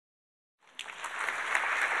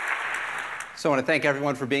So I want to thank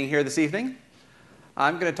everyone for being here this evening.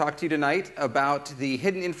 I'm going to talk to you tonight about the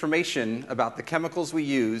hidden information about the chemicals we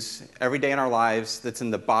use every day in our lives that's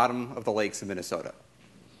in the bottom of the lakes of Minnesota.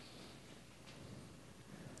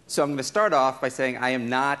 So I'm going to start off by saying I am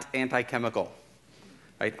not anti-chemical.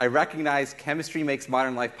 Right? I recognize chemistry makes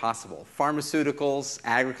modern life possible. Pharmaceuticals,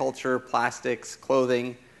 agriculture, plastics,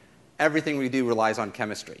 clothing, everything we do relies on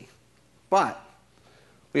chemistry. But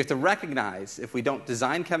we have to recognize if we don't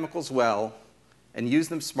design chemicals well and use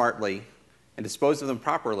them smartly and dispose of them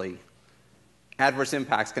properly, adverse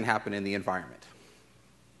impacts can happen in the environment.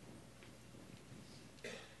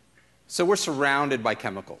 So we're surrounded by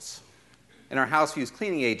chemicals. In our house, we use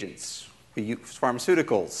cleaning agents. We use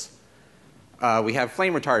pharmaceuticals. We have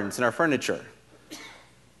flame retardants in our furniture.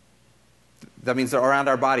 That means they're around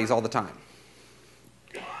our bodies all the time.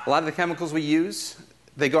 A lot of the chemicals we use,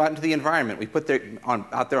 they go out into the environment. We put them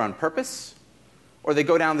out there on purpose, or they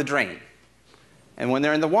go down the drain. And when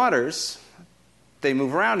they're in the waters, they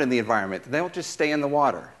move around in the environment. They don't just stay in the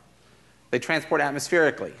water. They transport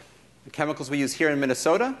atmospherically. The chemicals we use here in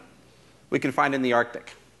Minnesota, we can find in the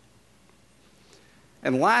Arctic.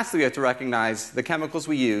 And lastly, we have to recognize the chemicals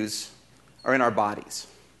we use are in our bodies.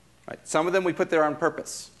 Right? Some of them we put there on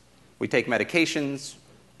purpose. We take medications,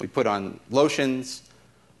 we put on lotions,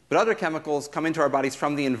 but other chemicals come into our bodies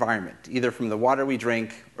from the environment, either from the water we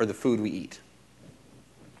drink or the food we eat.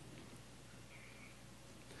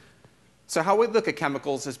 So how we look at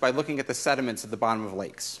chemicals is by looking at the sediments at the bottom of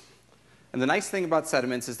lakes. And the nice thing about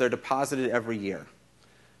sediments is they're deposited every year.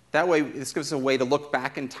 That way, this gives us a way to look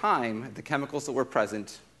back in time at the chemicals that were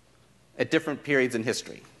present at different periods in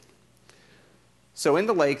history. So in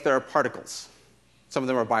the lake, there are particles. Some of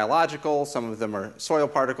them are biological, some of them are soil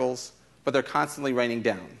particles, but they're constantly raining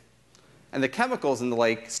down. And the chemicals in the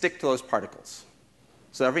lake stick to those particles.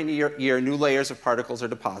 So every year, new layers of particles are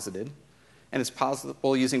deposited, and it's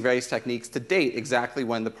possible using various techniques to date exactly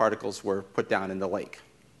when the particles were put down in the lake.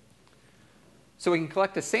 So we can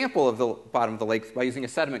collect a sample of the bottom of the lake by using a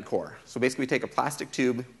sediment core. So basically we take a plastic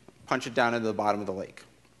tube, punch it down into the bottom of the lake.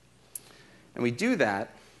 And we do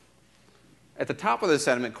that. At the top of the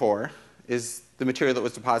sediment core is the material that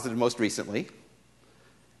was deposited most recently.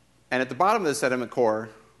 And at the bottom of the sediment core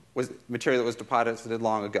was material that was deposited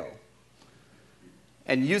long ago.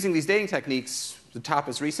 And using these dating techniques, the top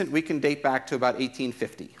is recent, we can date back to about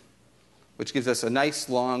 1850, which gives us a nice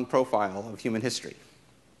long profile of human history.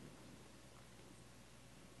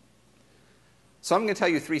 So I'm going to tell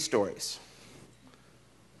you three stories.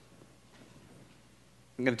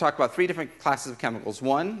 I'm going to talk about three different classes of chemicals.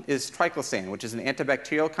 One is Triclosan, which is an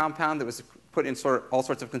antibacterial compound that was put in all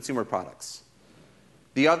sorts of consumer products.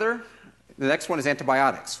 The next one is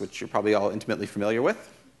antibiotics, which you're probably all intimately familiar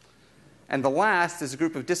with. And the last is a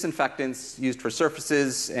group of disinfectants used for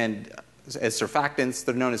surfaces and as surfactants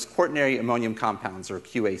that are known as quaternary ammonium compounds, or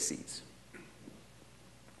QACs.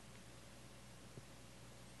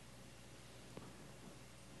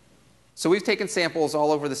 So we've taken samples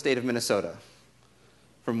all over the state of Minnesota,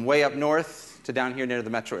 from way up north to down here near the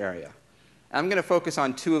metro area. I'm going to focus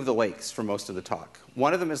on two of the lakes for most of the talk.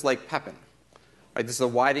 One of them is Lake Pepin. Right, this is a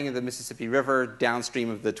widening of the Mississippi River downstream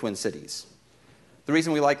of the Twin Cities. The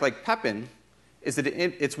reason we like Lake Pepin is that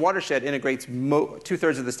its watershed integrates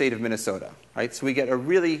two-thirds of the state of Minnesota. Right? So we get a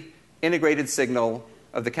really integrated signal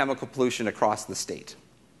of the chemical pollution across the state.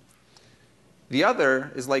 The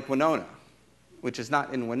other is Lake Winona, which is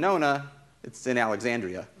not in Winona, it's in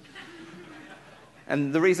Alexandria.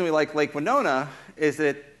 And the reason we like Lake Winona is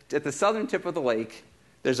that at the southern tip of the lake,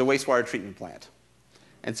 there's a wastewater treatment plant.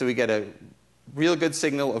 And so we get a real good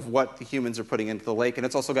signal of what the humans are putting into the lake, and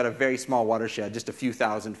it's also got a very small watershed, just a few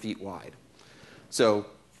thousand feet wide. So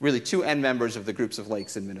really two end members of the groups of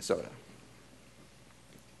lakes in Minnesota.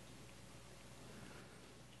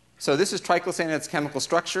 So this is Triclosan and its chemical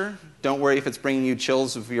structure. Don't worry if it's bringing you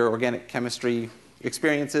chills of your organic chemistry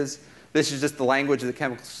experiences. This is just the language that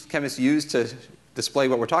chemists use to display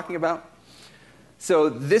what we're talking about. So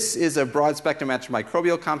this is a broad-spectrum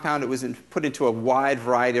antimicrobial compound. It was put into a wide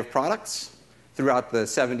variety of products throughout the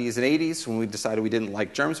 70s and 80s when we decided we didn't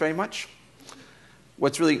like germs very much.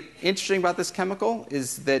 What's really interesting about this chemical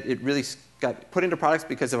is that it really got put into products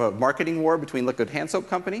because of a marketing war between liquid hand soap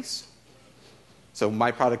companies. So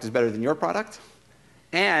my product is better than your product.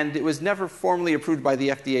 And it was never formally approved by the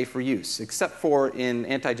FDA for use, except for in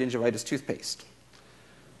anti-gingivitis toothpaste.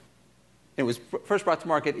 It was first brought to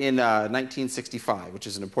market in 1965, which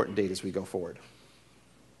is an important date as we go forward.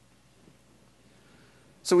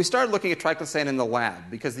 So we started looking at Triclosan in the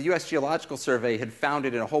lab because the U.S. Geological Survey had found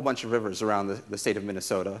it in a whole bunch of rivers around the state of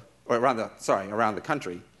Minnesota, or around the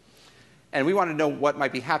country. And we wanted to know what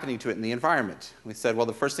might be happening to it in the environment. We said, well,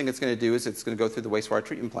 the first thing it's going to do is it's going to go through the wastewater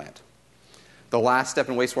treatment plant. The last step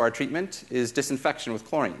in wastewater treatment is disinfection with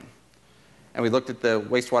chlorine. And we looked at the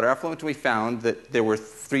wastewater effluent, and we found that there were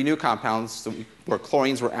 3 new compounds where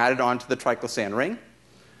chlorines were added onto the triclosan ring.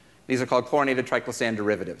 These are called chlorinated triclosan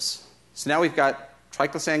derivatives. So now we've got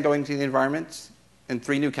triclosan going into the environment and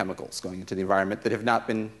 3 new chemicals going into the environment that have not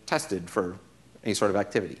been tested for any sort of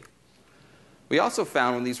activity. We also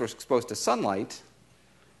found when these were exposed to sunlight,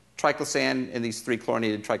 triclosan and these 3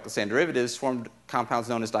 chlorinated triclosan derivatives formed compounds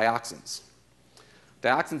known as dioxins.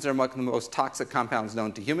 Dioxins are among the most toxic compounds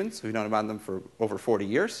known to humans. We've known about them for over 40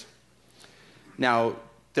 years. Now,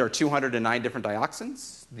 there are 209 different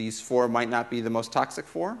dioxins. These 4 might not be the most toxic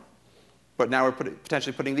 4, but now we're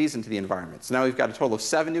potentially putting these into the environment. So now we've got a total of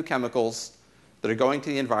 7 new chemicals that are going to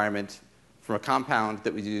the environment from a compound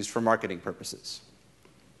that we use for marketing purposes.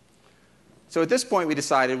 So at this point, we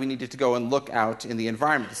decided we needed to go and look out in the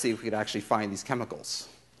environment to see if we could actually find these chemicals.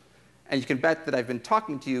 And you can bet that I've been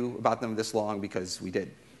talking to you about them this long because we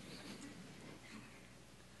did.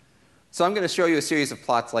 So I'm going to show you a series of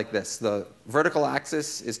plots like this. The vertical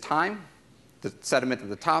axis is time. The sediment at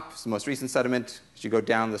the top is the most recent sediment. As you go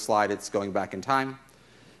down the slide, it's going back in time.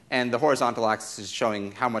 And the horizontal axis is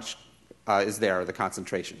showing how much is there, the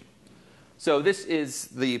concentration. So this is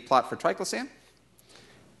the plot for triclosan.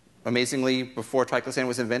 Amazingly, before triclosan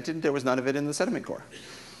was invented, there was none of it in the sediment core.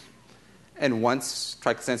 And once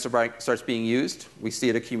triclosan starts being used, we see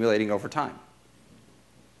it accumulating over time.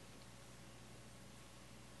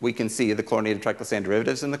 We can see the chlorinated triclosan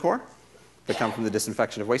derivatives in the core that come from the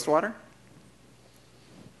disinfection of wastewater.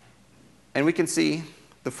 And we can see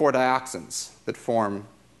the 4 dioxins that form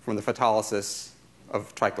from the photolysis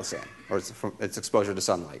of triclosan, or from its exposure to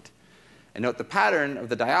sunlight. And note the pattern of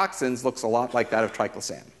the dioxins looks a lot like that of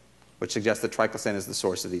triclosan, which suggests that triclosan is the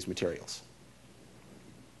source of these materials.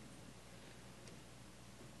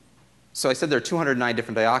 So I said there are 209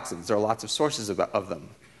 different dioxins. There are lots of sources of them.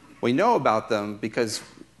 We know about them because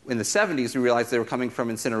in the 70s, we realized they were coming from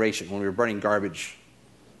incineration when we were burning garbage.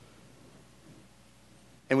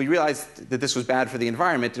 And we realized that this was bad for the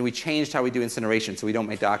environment, and we changed how we do incineration so we don't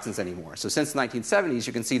make dioxins anymore. So since the 1970s,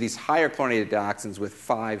 you can see these higher chlorinated dioxins with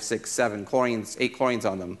 5, 6, 7 chlorines, 8 chlorines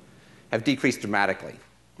on them have decreased dramatically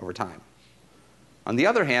over time. On the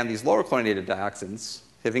other hand, these lower chlorinated dioxins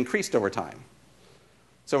have increased over time.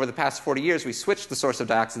 So over the past 40 years, we switched the source of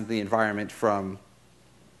dioxins in the environment from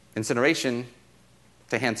incineration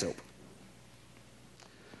to hand soap.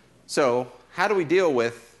 So how do we deal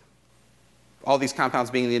with all these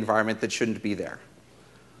compounds being in the environment that shouldn't be there?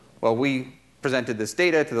 Well, we presented this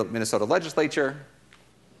data to the Minnesota legislature,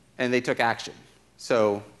 and they took action.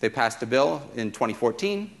 So they passed a bill in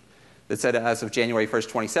 2014 that said as of January 1st,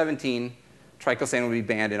 2017, triclosan would be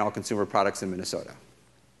banned in all consumer products in Minnesota.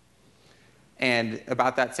 And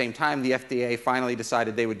about that same time, the FDA finally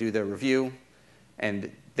decided they would do their review,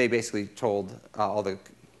 and they basically told all the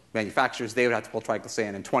manufacturers they would have to pull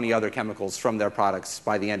triclosan and 20 other chemicals from their products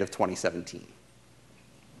by the end of 2017.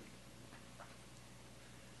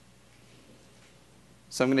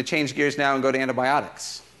 So I'm going to change gears now and go to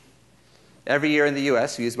antibiotics. Every year in the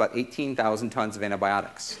US, we use about 18,000 tons of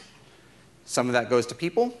antibiotics. Some of that goes to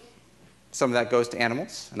people, some of that goes to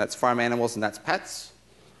animals, and that's farm animals and that's pets.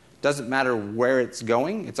 Doesn't matter where it's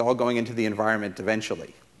going, it's all going into the environment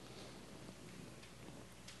eventually.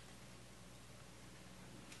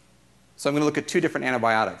 So I'm going to look at 2 different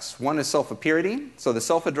antibiotics. One is sulfapyridine. So the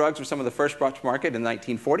sulfa drugs were some of the first brought to market in the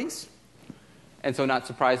 1940s. And so not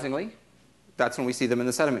surprisingly, that's when we see them in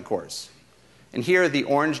the sediment cores. And here the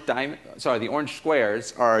orange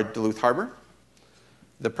squares are Duluth Harbor.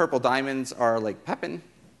 The purple diamonds are Lake Pepin.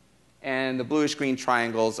 And the bluish-green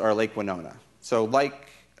triangles are Lake Winona. So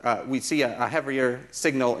we see a heavier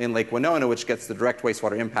signal in Lake Winona, which gets the direct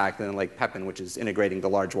wastewater impact, than in Lake Pepin, which is integrating the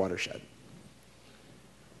large watershed.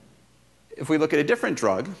 If we look at a different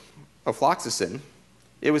drug, ofloxacin,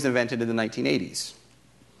 it was invented in the 1980s.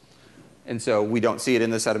 And so we don't see it in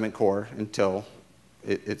the sediment core until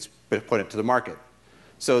it's put into the market.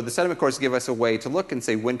 So the sediment cores give us a way to look and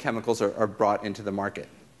say when chemicals are brought into the market.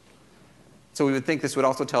 So we would think this would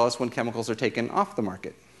also tell us when chemicals are taken off the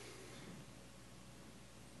market.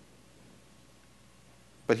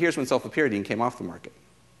 But here's when sulfapyridine came off the market.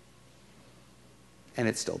 And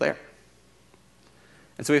it's still there.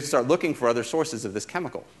 And so we have to start looking for other sources of this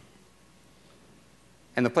chemical.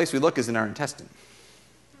 And the place we look is in our intestine.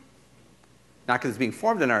 Not because it's being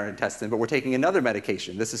formed in our intestine, but we're taking another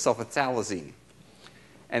medication. This is sulfasalazine.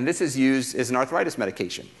 And this is used as an arthritis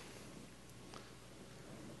medication.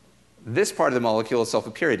 This part of the molecule is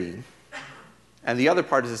sulfapyridine. and the other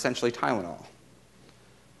part is essentially Tylenol.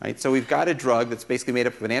 Right? So we've got a drug that's basically made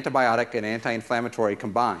up of an antibiotic and anti-inflammatory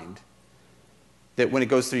combined, that when it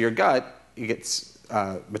goes through your gut, it gets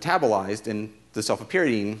metabolized, and the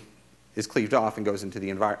sulfapyridine is cleaved off and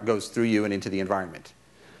goes through you and into the environment.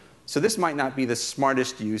 So this might not be the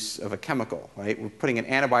smartest use of a chemical. Right? We're putting an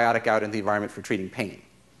antibiotic out in the environment for treating pain.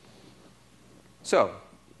 So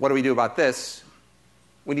what do we do about this?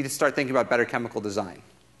 We need to start thinking about better chemical design.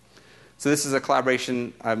 So this is a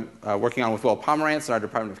collaboration I'm working on with Will Pomerantz in our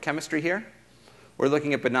Department of Chemistry here. We're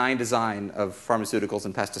looking at benign design of pharmaceuticals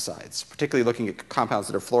and pesticides, particularly looking at compounds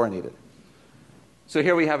that are fluorinated. So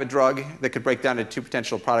here we have a drug that could break down into two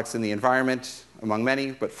potential products in the environment, among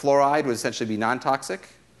many, but fluoride would essentially be non-toxic,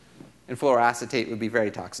 and fluoroacetate would be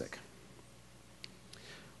very toxic.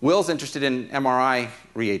 Will's interested in MRI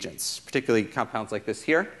reagents, particularly compounds like this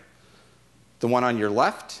here. The one on your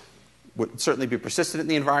left would certainly be persistent in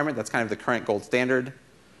the environment. That's kind of the current gold standard.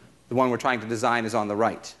 The one we're trying to design is on the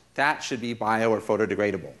right. That should be bio or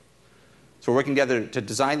photodegradable. So we're working together to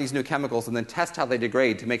design these new chemicals and then test how they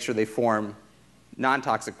degrade to make sure they form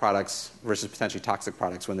non-toxic products versus potentially toxic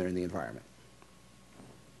products when they're in the environment.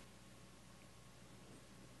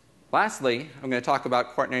 Lastly, I'm going to talk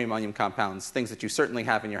about quaternary ammonium compounds, things that you certainly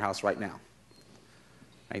have in your house right now.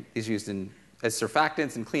 Right? These are used as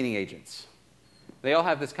surfactants and cleaning agents. They all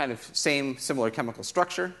have this kind of same similar chemical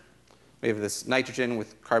structure. We have this nitrogen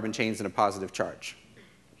with carbon chains and a positive charge.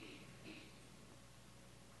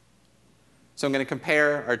 So I'm going to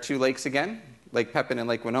compare our two lakes again, Lake Pepin and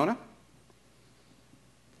Lake Winona.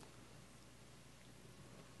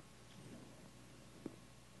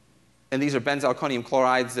 And these are benzalkonium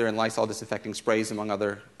chlorides. They're in Lysol disinfecting sprays, among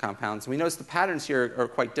other compounds. And we notice the patterns here are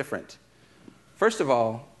quite different. First of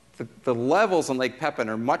all, the levels in Lake Pepin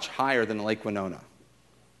are much higher than Lake Winona,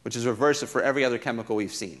 which is reverse for every other chemical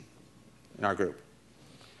we've seen in our group.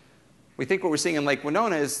 We think what we're seeing in Lake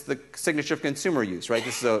Winona is the signature of consumer use, right?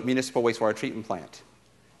 This is a municipal wastewater treatment plant.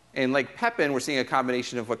 In Lake Pepin, we're seeing a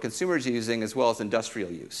combination of what consumers are using as well as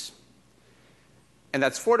industrial use. And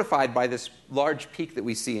that's fortified by this large peak that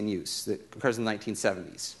we see in use that occurs in the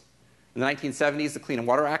 1970s. In the 1970s, the Clean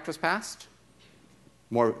Water Act was passed.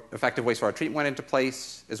 More effective wastewater treatment went into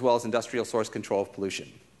place, as well as industrial source control of pollution.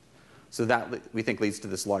 So that, we think, leads to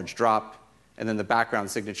this large drop. And then the background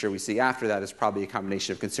signature we see after that is probably a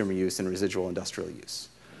combination of consumer use and residual industrial use.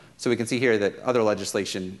 So we can see here that other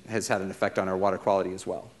legislation has had an effect on our water quality as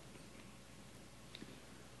well.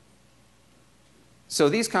 So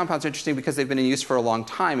these compounds are interesting because they've been in use for a long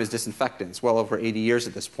time as disinfectants, well over 80 years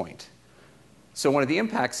at this point. So one of the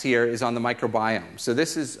impacts here is on the microbiome. So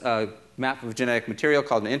this is a map of genetic material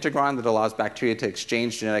called an integron that allows bacteria to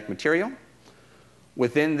exchange genetic material.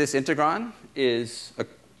 Within this integron is a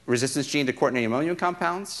resistance gene to quaternary ammonium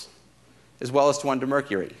compounds, as well as to one to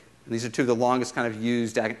mercury. And these are two of the longest kind of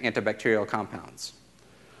used antibacterial compounds.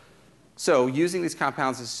 So using these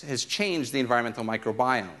compounds has changed the environmental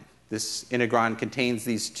microbiome. This integron contains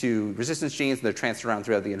these two resistance genes, and they're transferred around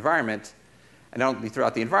throughout the environment. And not only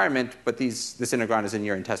throughout the environment, but this integron is in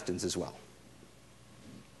your intestines as well.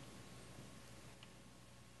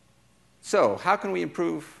 So how can we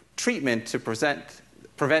improve treatment to prevent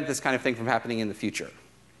this kind of thing from happening in the future?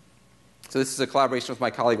 So this is a collaboration with my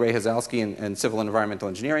colleague Ray Hazalski in Civil and Environmental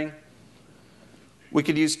Engineering. We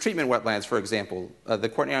could use treatment wetlands, for example. The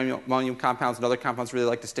quaternary ammonium compounds and other compounds really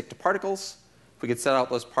like to stick to particles. If we could set out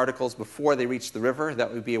those particles before they reach the river,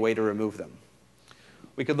 that would be a way to remove them.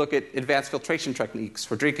 We could look at advanced filtration techniques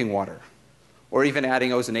for drinking water, or even adding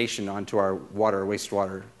ozonation onto our water or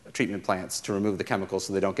wastewater treatment plants to remove the chemicals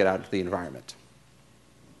so they don't get out into the environment.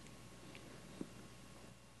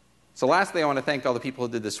 So lastly, I want to thank all the people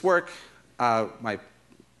who did this work. My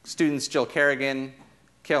students, Jill Kerrigan,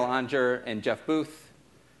 Cale Onger, and Jeff Booth,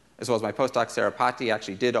 as well as my postdoc, Sarah Patti,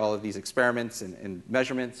 actually did all of these experiments and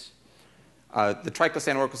measurements. The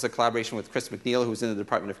Triclosan work was a collaboration with Chris McNeil, who's in the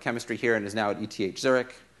Department of Chemistry here and is now at ETH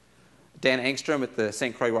Zurich. Dan Engstrom at the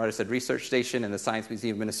St. Croix Watershed Research Station and the Science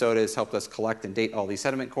Museum of Minnesota has helped us collect and date all these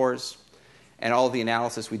sediment cores, and all of the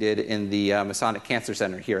analysis we did in the Masonic Cancer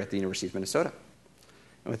Center here at the University of Minnesota.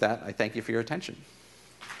 And with that, I thank you for your attention.